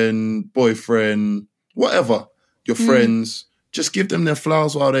 girlfriend, boyfriend, whatever, your friends. Just give them their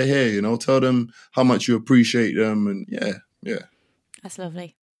flowers while they're here, you know, tell them how much you appreciate them. And yeah. That's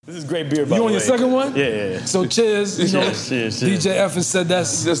lovely. This is great beer, by the way. You on your second one? Yeah. So cheers. You know, cheers. DJ Effin said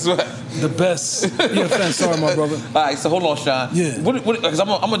that's the best. Yeah, fan. Sorry, my brother. All right, so hold on, Sean. Yeah. Because I'm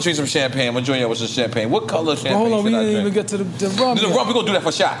going to drink some champagne. I'm going to join you with some champagne. What color champagne hold on, we should I didn't drink? even get to the rum. The rum, we're going to do that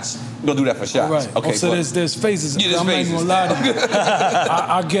for shots. We're going to do that for shots. All right. Okay, so there's phases. Yeah, there's I'm phases. not even going to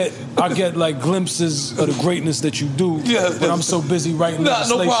lie to you. I get like glimpses of the greatness that you do, but I'm so busy writing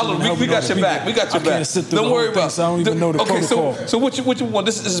legislation. No problem. We got your back. We got your back. I can't sit through Don't worry the whole thing, about so I don't even know the protocol. So which one?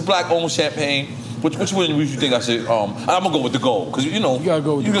 This is black-owned champagne. Which one do you think I should? I'm gonna go with the gold because you gotta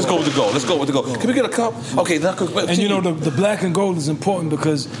go with the gold. Go with the gold. Let's go with the gold. Can we get a cup? Okay. And you know the black and gold is important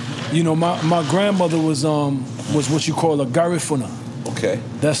because you know my grandmother was what you call a garifuna. Okay.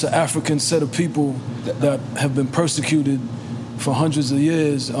 That's an African set of people that have been persecuted for hundreds of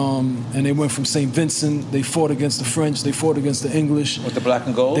years, and they went from St. Vincent. They fought against the French. They fought against the English. With the black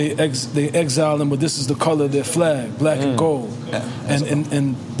and gold? They exiled them, but this is the color of their flag, black and gold. Yeah,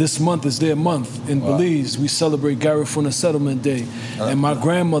 and this month is their month. In Belize, we celebrate Garifuna Settlement Day. And my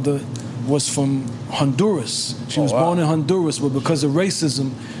grandmother was from Honduras. She was born in Honduras, but because of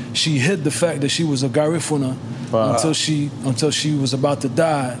racism, she hid the fact that she was a Garifuna until she was about to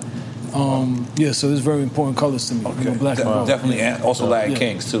die. Yeah, so it's very important colors to me. Okay. You know, black and gold. Definitely, and also Latin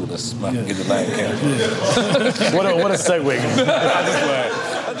Kings too. Let's get the Latin Kings. What a segue.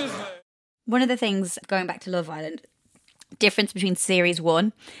 One of the things, going back to Love Island, difference between Series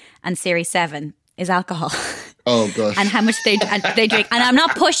 1 and Series 7 is alcohol. Oh gosh. And how much they drink. And I'm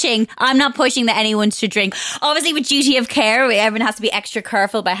not pushing that anyone should drink. Obviously, with duty of care, everyone has to be extra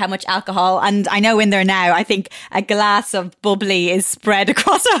careful about how much alcohol. And I know in there now, I think a glass of bubbly is spread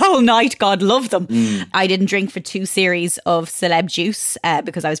across a whole night. God love them. I didn't drink for 2 series of Celeb Juice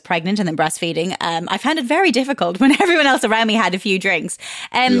because I was pregnant and then breastfeeding. I found it very difficult when everyone else around me had a few drinks.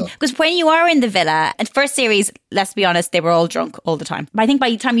 Because when you are in the villa, and first series, let's be honest, they were all drunk all the time. But I think by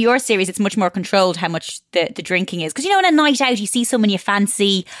the time your series, it's much more controlled how much the drinking is. Because, you know, on a night out, you see someone you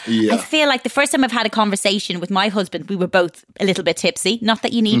fancy. I feel like the first time I've had a conversation with my husband, we were both a little bit tipsy. Not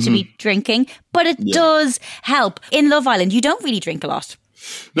that you need to be drinking, but it does help. In Love Island, you don't really drink a lot.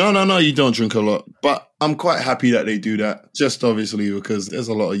 No, you don't drink a lot. But I'm quite happy that they do that. Just obviously because there's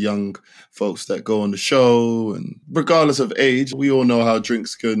a lot of young folks that go on the show. And regardless of age, we all know how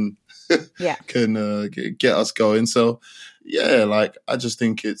drinks can get us going. So, yeah, like, I just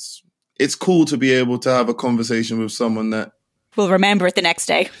think it's cool to be able to have a conversation with someone that will remember it the next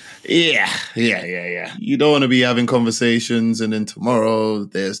day. Yeah. You don't want to be having conversations and then tomorrow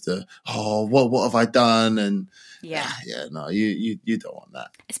there's what have I done? And you don't want that.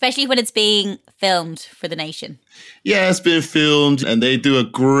 Especially when it's being filmed for The Nation. Yeah, it's been filmed and they do a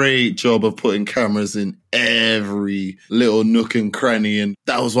great job of putting cameras in every little nook and cranny. And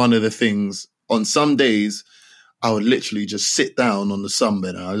that was one of the things. On some days, I would literally just sit down on the sunbed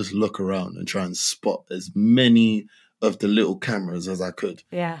and I just look around and try and spot as many of the little cameras as I could.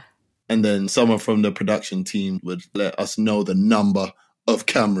 Yeah. And then someone from the production team would let us know the number of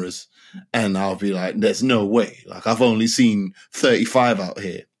cameras. And I'll be like, there's no way. Like, I've only seen 35 out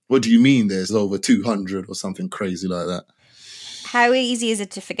here. What do you mean there's over 200 or something crazy like that? How easy is it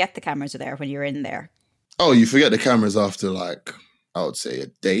to forget the cameras are there when you're in there? Oh, you forget the cameras after, like, I would say a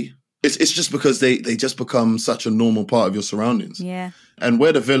day. It's just because they just become such a normal part of your surroundings. Yeah. And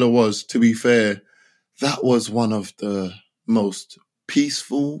where the villa was, to be fair, that was one of the most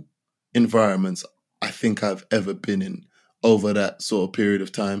peaceful environments I think I've ever been in over that sort of period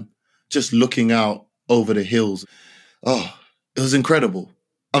of time. Just looking out over the hills. Oh, it was incredible.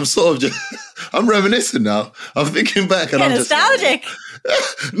 I'm sort of just, I'm reminiscing now. I'm thinking back and I'm nostalgic.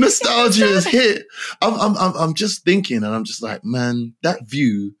 Just nostalgia is hit. I'm just thinking and I'm just like, man, that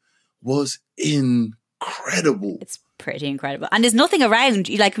view was incredible. It's pretty incredible. And there's nothing around.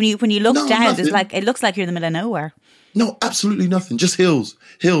 Like when you look down, nothing. there's like, it looks like you're in the middle of nowhere. No, absolutely nothing. Just hills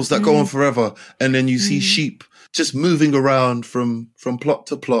that go on forever. And then you see sheep just moving around from plot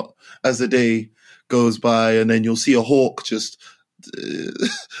to plot as the day goes by. And then you'll see a hawk just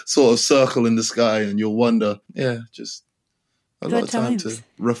sort of circle in the sky and you'll wonder, just a lot of time to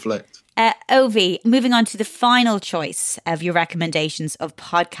reflect. Ovi, moving on to the final choice of your recommendations of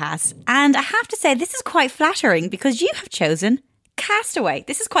podcasts. And I have to say, this is quite flattering because you have chosen Castaway.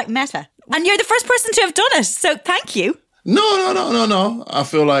 This is quite meta. And you're the first person to have done it. So thank you. No. I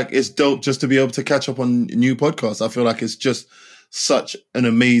feel like it's dope just to be able to catch up on new podcasts. I feel like it's just such an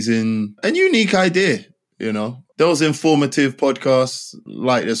amazing and unique idea, you know. Those informative podcasts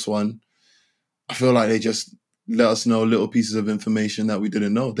like this one, I feel like they just let us know little pieces of information that we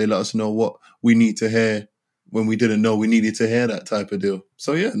didn't know. They let us know what we need to hear when we didn't know we needed to hear that type of deal.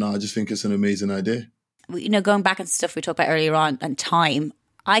 So I just think it's an amazing idea. You know, going back and stuff we talked about earlier on and time,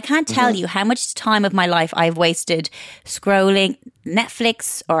 I can't tell you how much time of my life I've wasted scrolling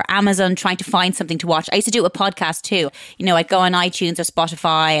Netflix or Amazon trying to find something to watch. I used to do a podcast too. You know, I'd go on iTunes or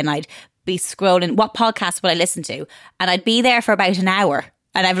Spotify and I'd be scrolling, what podcast would I listen to? And I'd be there for about an hour.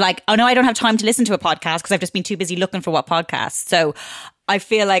 And I'm like, oh no, I don't have time to listen to a podcast because I've just been too busy looking for what podcast. So I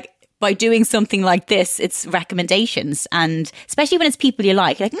feel like by doing something like this, it's recommendations. And especially when it's people you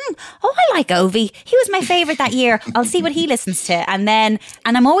like, you're like, I like Ovi. He was my favourite that year. I'll see what he listens to. And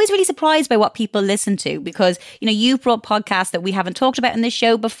I'm always really surprised by what people listen to because, you know, you've brought podcasts that we haven't talked about in this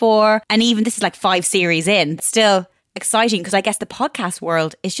show before. And even this is like 5 series in. Still exciting because I guess the podcast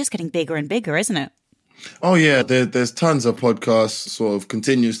world is just getting bigger and bigger, isn't it? Oh yeah, there's tons of podcasts sort of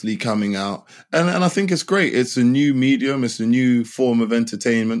continuously coming out. And I think it's great. It's a new medium. It's a new form of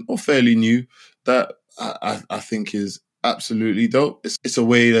entertainment, or fairly new, that I think is absolutely dope. It's a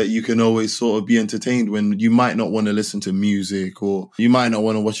way that you can always sort of be entertained when you might not want to listen to music or you might not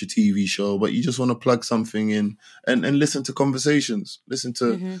want to watch a TV show, but you just want to plug something in and listen to conversations, listen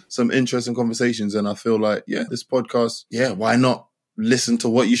to some interesting conversations. And I feel like, this podcast, why not listen to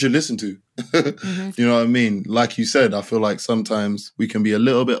what you should listen to? You know what I mean? Like you said, I feel like sometimes we can be a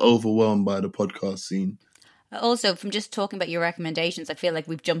little bit overwhelmed by the podcast scene. Also, from just talking about your recommendations, I feel like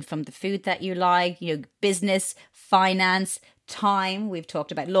we've jumped from the food that you like, business, finance, time. We've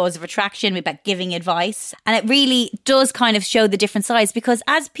talked about laws of attraction, we've about giving advice. And it really does kind of show the different sides, because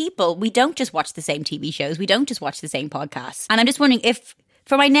as people, we don't just watch the same TV shows. We don't just watch the same podcasts. And I'm just wondering if,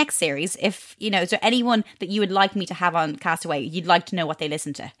 for my next series, if, is there anyone that you would like me to have on Castaway, you'd like to know what they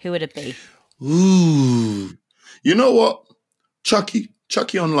listen to? Who would it be? Ooh. You know what? Chucky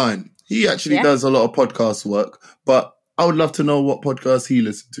Online. He actually does a lot of podcast work, but I would love to know what podcast he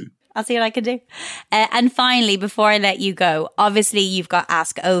listens to. I'll see what I can do. And finally, before I let you go, obviously you've got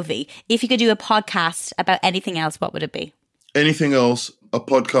Ask Ovi. If you could do a podcast about anything else, what would it be? Anything else, a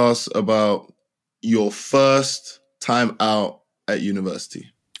podcast about your first time out at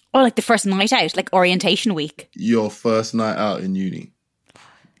university. Oh, like the first night out, like orientation week. Your first night out in uni.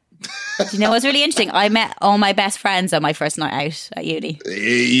 Do you know what's really interesting? I met all my best friends on my first night out at uni.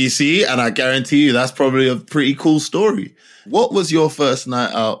 You see, and I guarantee you that's probably a pretty cool story. What was your first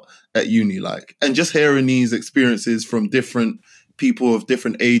night out at uni like? And just hearing these experiences from different people of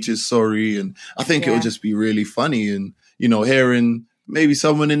different ages, and I think it would just be really funny. And, hearing maybe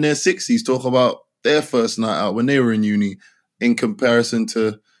someone in their 60s talk about their first night out when they were in uni in comparison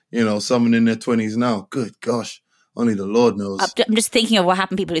to, someone in their 20s now. Good gosh. Only the Lord knows. I'm just thinking of what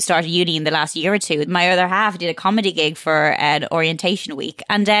happened to people who started uni in the last year or two. My other half did a comedy gig for an orientation week,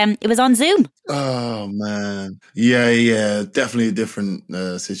 and it was on Zoom. Oh, man. Yeah. Definitely a different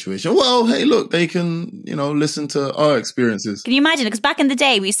situation. Well, hey, look, they can, listen to our experiences. Can you imagine? Because back in the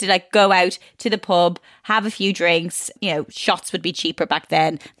day, we used to go out to the pub, have a few drinks. Shots would be cheaper back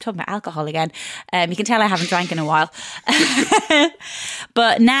then. I'm talking about alcohol again. You can tell I haven't drank in a while.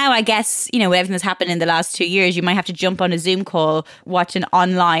 But now, I guess, with everything that's happened in the last 2 years, you might have to jump on a Zoom call, watch an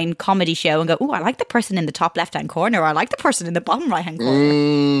online comedy show and go, oh, I like the person in the top left-hand corner, or I like the person in the bottom right-hand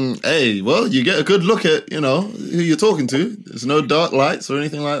corner. Hey, well, you get a good look at, who you're talking to. There's no dark lights or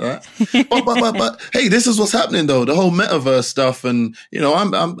anything like that. but hey, this is what's happening though, the whole metaverse stuff. And,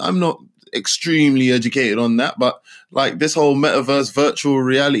 I'm not extremely educated on that, but like this whole metaverse virtual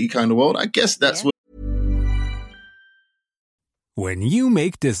reality kind of world, I guess that's what. When you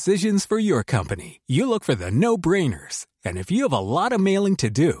make decisions for your company, you look for the no-brainers. And if you have a lot of mailing to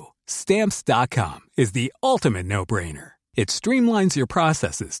do, Stamps.com is the ultimate no-brainer. It streamlines your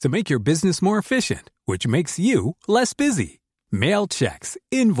processes to make your business more efficient, which makes you less busy. Mail checks,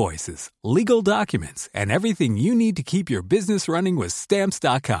 invoices, legal documents, and everything you need to keep your business running with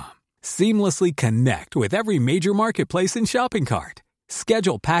Stamps.com. Seamlessly connect with every major marketplace and shopping cart.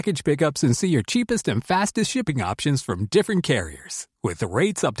 Schedule package pickups and see your cheapest and fastest shipping options from different carriers, with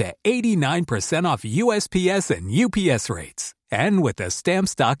rates up to 89% off USPS and UPS rates. And with the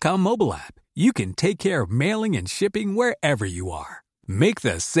Stamps.com mobile app, you can take care of mailing and shipping wherever you are. Make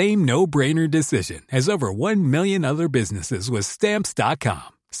the same no-brainer decision as over 1 million other businesses with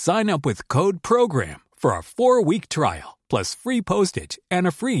Stamps.com. Sign up with code PROGRAM for a 4-week trial, plus free postage and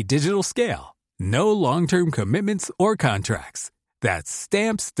a free digital scale. No long-term commitments or contracts. That's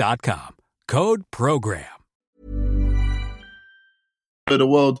Stamps.com. Code PROGRAM. The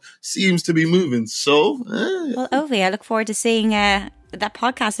world seems to be moving, so... Well, Ovi, I look forward to seeing that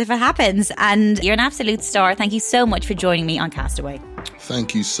podcast if it happens. And you're an absolute star. Thank you so much for joining me on Castaway.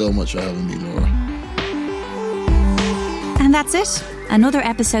 Thank you so much for having me, Laura. And that's it. Another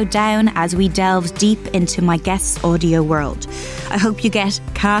episode down as we delve deep into my guest's audio world. I hope you get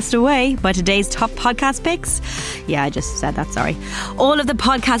cast away by today's top podcast picks. Yeah, I just said that, sorry. All of the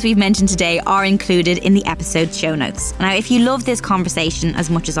podcasts we've mentioned today are included in the episode show notes. Now, if you love this conversation as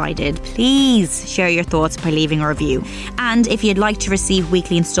much as I did, please share your thoughts by leaving a review. And if you'd like to receive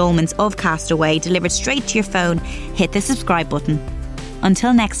weekly installments of Castaway delivered straight to your phone, hit the subscribe button.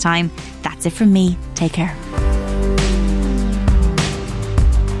 Until next time, that's it from me. Take care.